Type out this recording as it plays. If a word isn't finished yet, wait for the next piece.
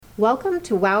Welcome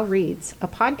to WOW Reads, a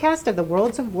podcast of the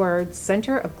Worlds of Words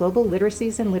Center of Global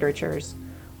Literacies and Literatures.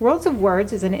 Worlds of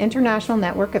Words is an international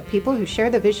network of people who share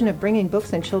the vision of bringing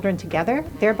books and children together,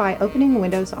 thereby opening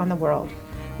windows on the world.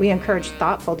 We encourage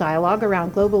thoughtful dialogue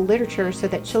around global literature so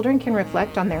that children can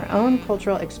reflect on their own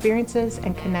cultural experiences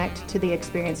and connect to the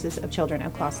experiences of children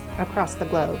across the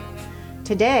globe.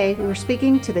 Today, we're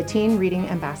speaking to the Teen Reading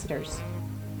Ambassadors.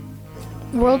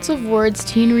 Worlds of Words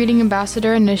Teen Reading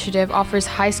Ambassador Initiative offers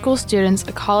high school students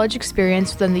a college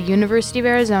experience within the University of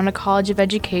Arizona College of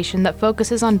Education that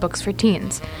focuses on books for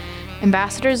teens.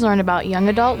 Ambassadors learn about young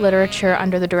adult literature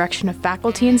under the direction of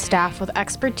faculty and staff with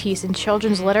expertise in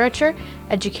children's literature,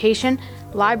 education,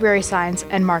 library science,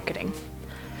 and marketing.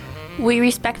 We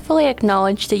respectfully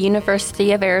acknowledge the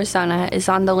University of Arizona is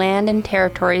on the land and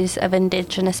territories of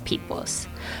indigenous peoples.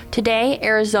 Today,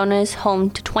 Arizona is home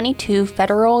to 22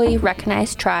 federally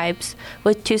recognized tribes,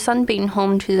 with Tucson being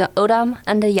home to the O'odham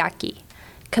and the Yaqui.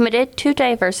 Committed to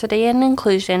diversity and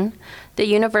inclusion, the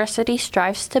university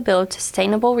strives to build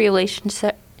sustainable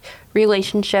relationships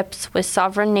with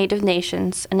sovereign Native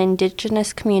nations and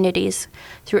indigenous communities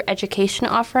through education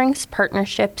offerings,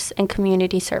 partnerships, and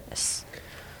community service.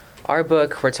 Our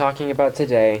book we're talking about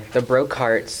today, The Broke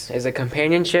Hearts, is a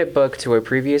companionship book to a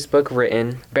previous book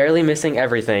written, Barely Missing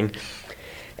Everything,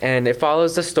 and it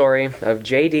follows the story of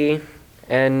JD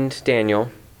and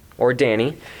Daniel, or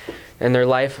Danny, and their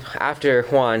life after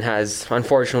Juan has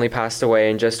unfortunately passed away,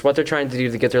 and just what they're trying to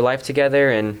do to get their life together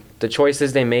and the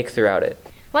choices they make throughout it.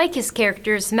 Like his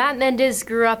characters, Matt Mendez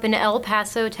grew up in El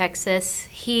Paso, Texas.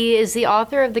 He is the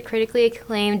author of the critically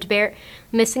acclaimed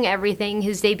Missing Everything,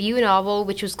 his debut novel,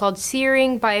 which was called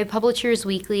Searing by Publishers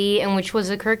Weekly and which was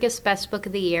a Kirkus Best Book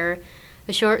of the Year,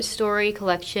 a short story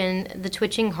collection, The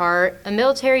Twitching Heart. A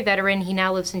military veteran, he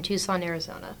now lives in Tucson,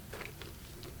 Arizona.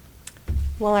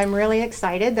 Well, I'm really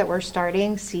excited that we're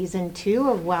starting season 2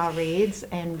 of WOW Reads,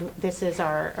 and this is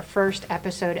our first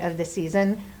episode of the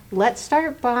season. Let's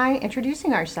start by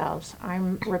introducing ourselves.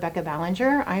 I'm Rebecca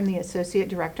Ballinger. I'm the Associate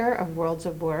Director of Worlds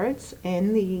of Words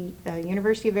in the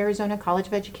University of Arizona College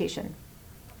of Education.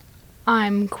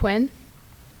 I'm Quinn.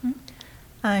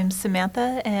 I'm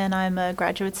Samantha, and I'm a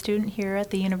graduate student here at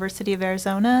the University of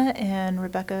Arizona and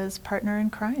Rebecca's partner in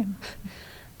crime.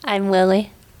 I'm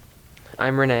Lily.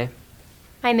 I'm Renee.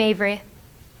 I'm Avery.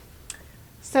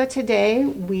 So today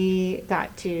we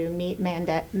got to meet Matt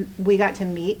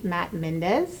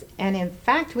Mendez, and in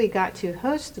fact we got to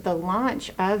host the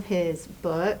launch of his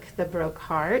book, The Broke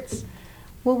Hearts.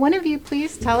 Will one of you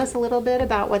please tell us a little bit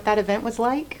about what that event was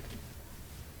like?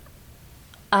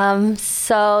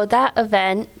 So that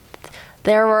event,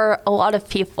 there were a lot of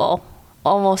people,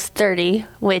 almost 30,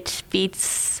 which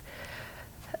beats,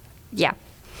 yeah.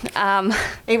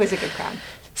 It was a good crowd.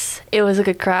 It was a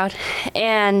good crowd.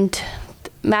 And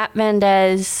Matt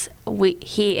Mendez,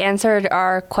 he answered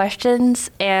our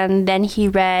questions, and then he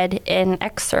read an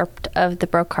excerpt of The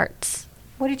Broke Hearts.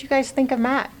 What did you guys think of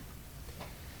Matt?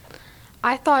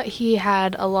 I thought he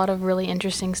had a lot of really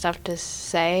interesting stuff to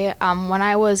say. When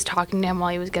I was talking to him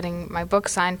while he was getting my book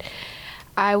signed,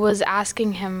 I was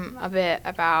asking him a bit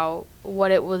about what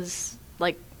it was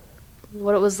like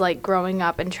growing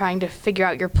up and trying to figure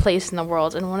out your place in the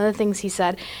world. And one of the things he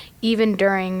said, even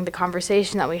during the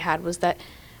conversation that we had, was that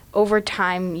over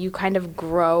time you kind of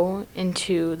grow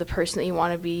into the person that you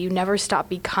want to be. You never stop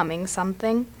becoming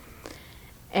something.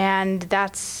 And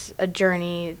that's a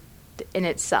journey in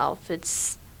itself.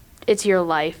 It's your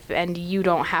life, and you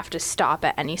don't have to stop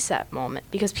at any set moment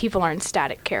because people aren't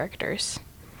static characters.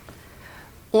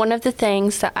 One of the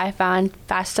things that I found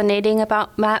fascinating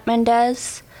about Matt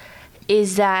Mendez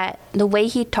is that the way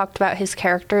he talked about his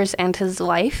characters and his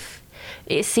life,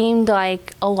 it seemed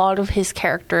like a lot of his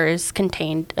characters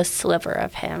contained a sliver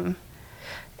of him.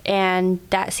 And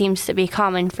that seems to be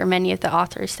common for many of the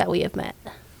authors that we have met.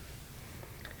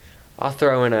 I'll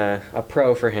throw in a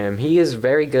pro for him. He is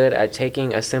very good at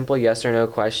taking a simple yes or no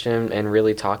question and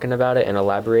really talking about it and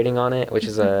elaborating on it, which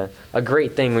is a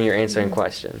great thing when you're answering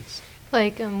questions.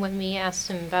 Like when we asked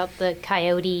him about the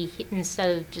coyote,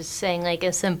 instead of just saying like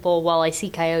a simple, well, I see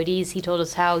coyotes, he told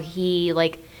us how he,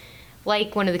 like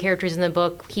one of the characters in the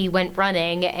book, he went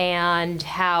running and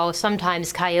how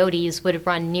sometimes coyotes would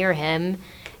run near him.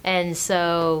 And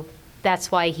so that's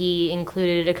why he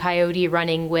included a coyote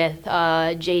running with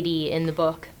JD in the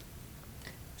book.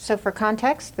 So for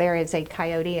context, there is a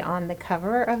coyote on the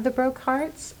cover of The Broke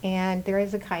Hearts, and there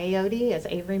is a coyote, as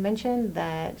Avery mentioned,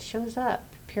 that shows up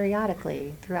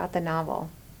periodically throughout the novel.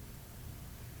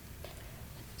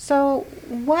 So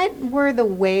what were the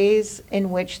ways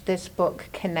in which this book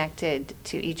connected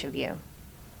to each of you?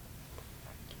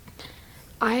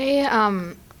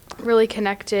 I really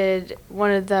connected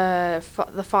one of the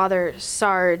father,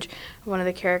 Sarge, one of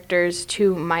the characters,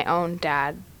 to my own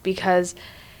dad, because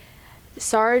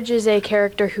Sarge is a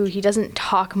character who he doesn't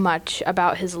talk much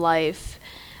about his life,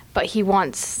 but he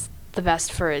wants the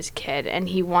best for his kid, and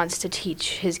he wants to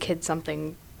teach his kid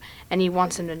something, and he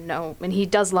wants him to know, and he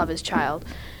does love his child.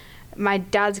 My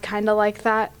dad's kind of like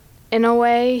that in a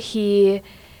way. He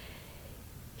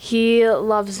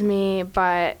loves me,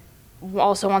 but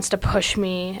also wants to push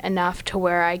me enough to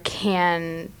where I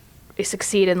can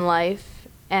succeed in life,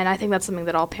 and I think that's something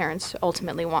that all parents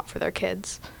ultimately want for their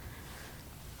kids.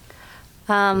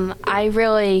 I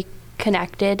really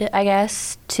connected, I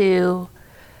guess, to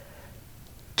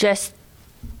just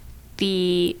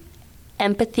the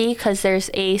empathy, because there's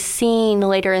a scene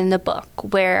later in the book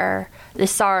where the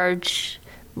Sarge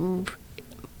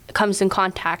comes in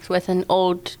contact with an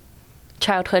old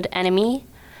childhood enemy,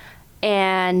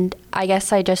 and I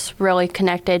guess I just really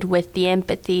connected with the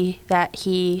empathy that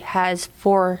he has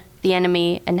for the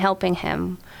enemy and helping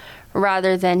him,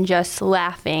 rather than just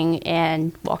laughing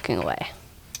and walking away.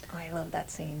 Oh, I love that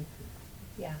scene.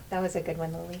 Yeah, that was a good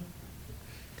one, Lily.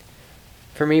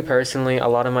 For me personally, a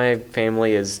lot of my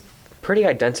family is pretty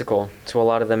identical to a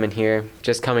lot of them in here.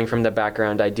 Just coming from the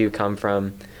background I do come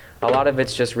from, a lot of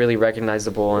it's just really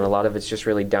recognizable, and a lot of it's just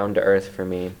really down to earth for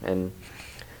me. And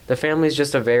the family is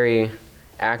just a very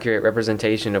accurate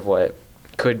representation of what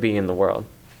could be in the world.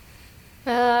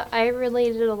 I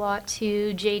related a lot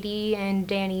to JD and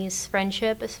Danny's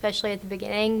friendship, especially at the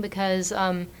beginning, because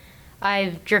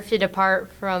I've drifted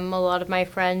apart from a lot of my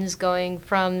friends, going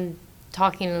from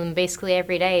talking to them basically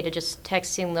every day to just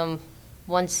texting them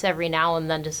once every now and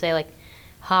then to say, like,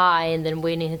 hi, and then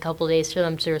waiting a couple of days for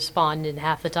them to respond, and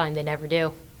half the time they never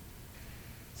do.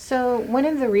 So one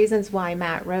of the reasons why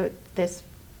Matt wrote this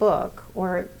book,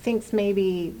 or thinks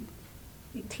maybe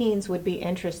teens would be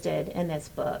interested in this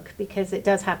book, because it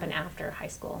does happen after high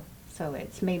school, so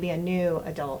it's maybe a new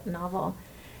adult novel,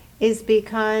 is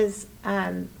because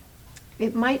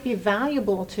it might be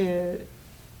valuable to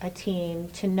a teen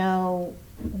to know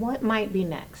what might be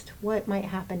next, what might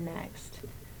happen next.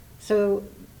 So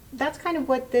that's kind of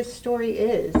what this story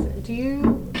is. Do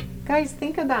you guys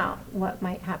think about what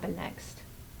might happen next?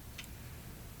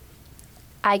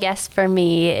 I guess for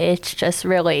me, it's just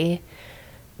really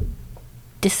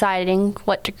deciding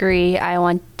what degree I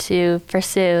want to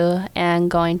pursue and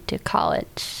going to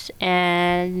college.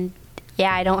 And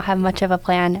yeah, I don't have much of a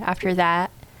plan after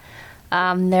that.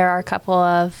 There are a couple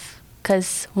of,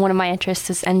 because one of my interests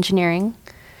is engineering.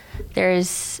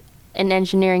 There's an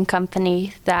engineering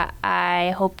company that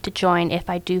I hope to join if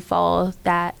I do follow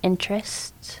that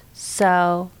interest.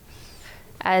 So,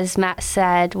 as Matt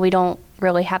said, we don't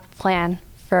really have a plan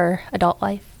for adult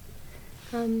life.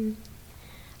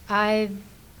 I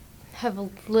have a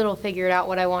little figured out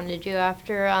what I want to do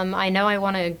after. I know I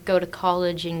want to go to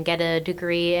college and get a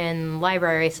degree in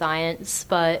library science,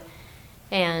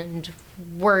 and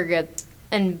work at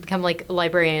and become like a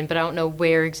librarian, but I don't know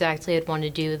where exactly I'd want to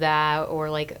do that, or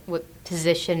like what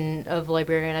position of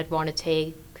librarian I'd want to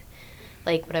take.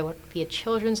 Like, would I want to be a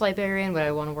children's librarian? Would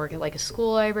I want to work at like a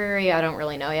school library? I don't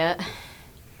really know yet.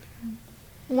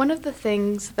 One of the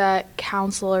things that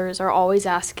counselors are always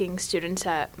asking students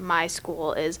at my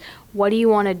school is, what do you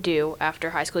want to do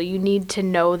after high school? You need to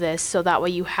know this so that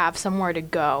way you have somewhere to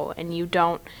go and you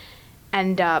don't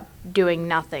end up doing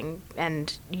nothing,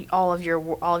 and all of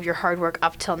your hard work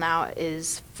up till now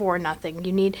is for nothing.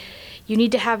 You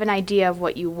need to have an idea of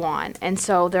what you want. And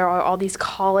so there are all these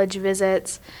college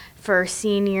visits for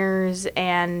seniors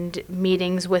and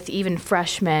meetings with even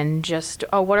freshmen, just,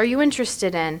 oh, what are you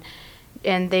interested in?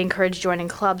 And they encourage joining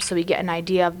clubs so we get an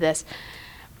idea of this.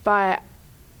 But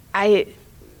I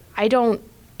don't,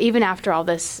 even after all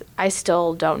this, I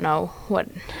still don't know what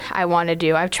I want to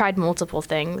do. I've tried multiple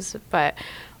things, but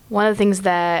one of the things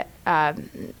that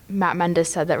Matt Mendez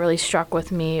said that really struck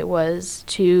with me was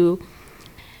to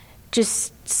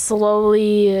just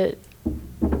slowly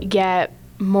get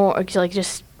more, like,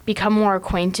 just become more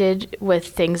acquainted with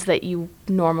things that you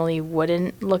normally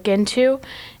wouldn't look into,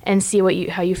 and see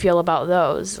how you feel about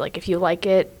those. Like, if you like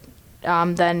it,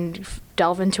 then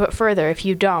delve into it further. If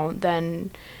you don't,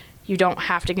 then you don't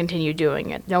have to continue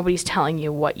doing it. Nobody's telling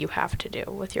you what you have to do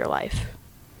with your life.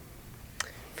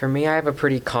 For me, I have a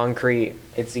pretty concrete,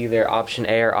 it's either option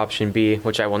A or option B,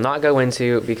 which I will not go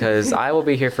into because I will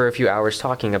be here for a few hours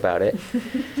talking about it.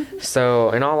 So,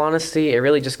 in all honesty, it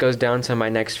really just goes down to my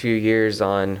next few years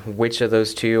on which of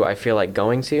those two I feel like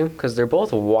going to, because they're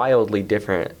both wildly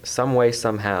different, some way,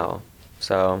 somehow.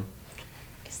 So,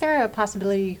 Is there a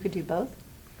possibility you could do both?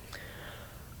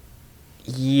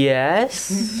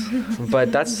 Yes,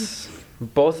 but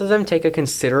both of them take a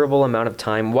considerable amount of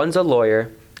time. One's a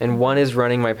lawyer, and one is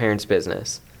running my parents'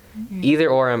 business. Either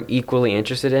or I'm equally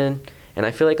interested in, and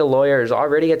I feel like a lawyer is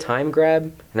already a time grab,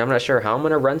 and I'm not sure how I'm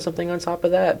going to run something on top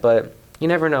of that, but you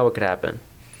never know what could happen.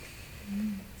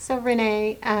 So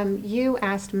Renee, you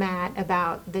asked Matt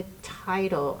about the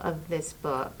title of this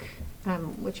book,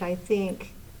 which I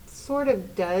think sort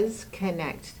of does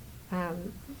connect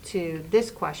to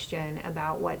this question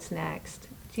about what's next.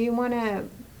 Do you want to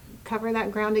cover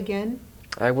that ground again?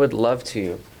 I would love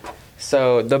to.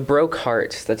 So, The Broke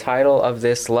Heart, the title of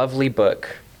this lovely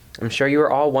book. I'm sure you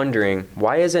are all wondering,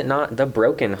 why is it not The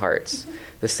Broken Hearts?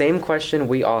 The same question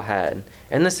we all had,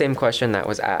 and the same question that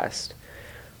was asked.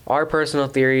 Our personal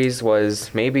theories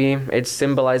was maybe it's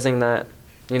symbolizing that,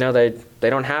 they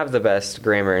don't have the best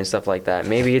grammar and stuff like that.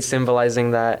 Maybe it's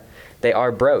symbolizing that they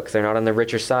are broke. They're not on the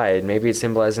richer side. Maybe it's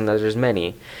symbolizing that there's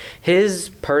many. His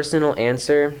personal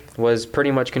answer was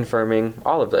pretty much confirming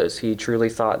all of those. He truly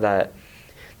thought that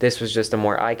this was just a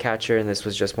more eye-catcher, and this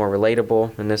was just more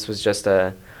relatable, and this was just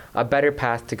a better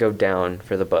path to go down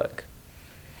for the book.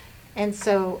 And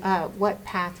so what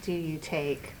path do you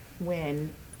take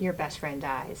when your best friend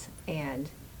dies and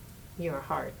your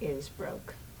heart is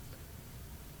broke?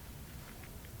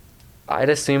 I'd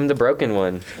assume the broken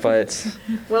one, but...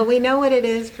 Well, we know what it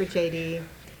is for JD,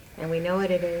 and we know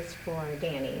what it is for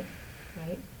Danny,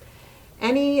 right?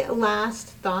 Any last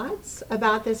thoughts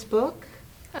about this book?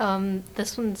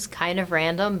 This one's kind of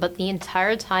random, but the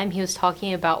entire time he was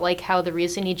talking about like how the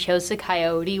reason he chose the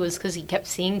coyote was because he kept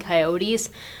seeing coyotes.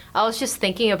 I was just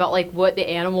thinking about like what the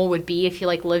animal would be if he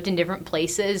like lived in different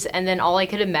places, and then all I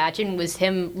could imagine was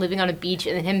him living on a beach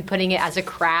and then him putting it as a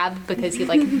crab because he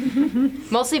like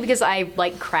mostly because I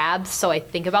like crabs, so I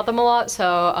think about them a lot. So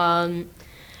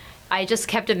I just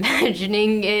kept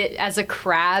imagining it as a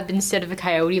crab instead of a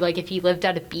coyote, like if he lived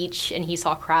at a beach and he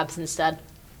saw crabs instead.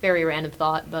 Very random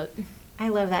thought, but... I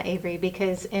love that, Avery,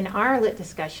 because in our lit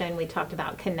discussion, we talked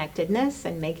about connectedness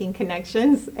and making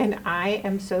connections, and I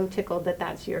am so tickled that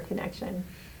that's your connection.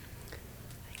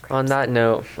 On that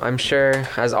note, I'm sure,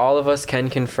 as all of us can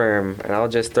confirm, and I'll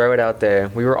just throw it out there,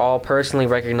 we were all personally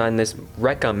recommend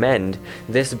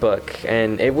this book,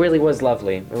 and it really was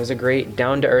lovely. It was a great,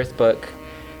 down-to-earth book,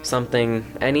 something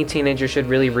any teenager should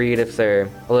really read if they're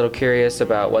a little curious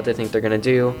about what they think they're going to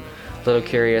do, a little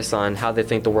curious on how they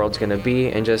think the world's going to be,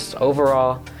 and just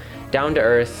overall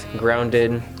down-to-earth,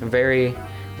 grounded, very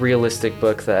realistic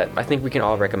book that I think we can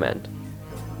all recommend.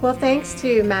 Well, thanks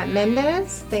to Matt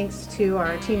Mendez, thanks to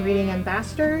our teen reading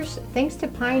ambassadors, thanks to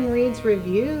Pine Reads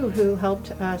Review, who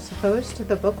helped us host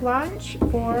the book launch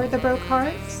for The Broke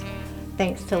Hearts.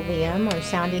 Thanks to Liam, our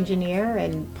sound engineer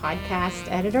and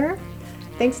podcast editor.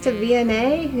 Thanks to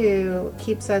VNA, who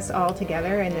keeps us all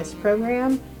together in this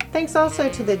program. Thanks also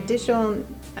to the Digital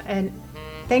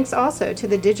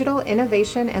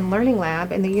Innovation and Learning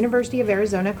Lab in the University of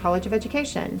Arizona College of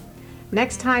Education.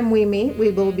 Next time we meet,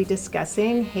 we will be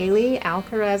discussing Haley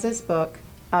Alcaraz's book,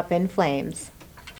 Up in Flames.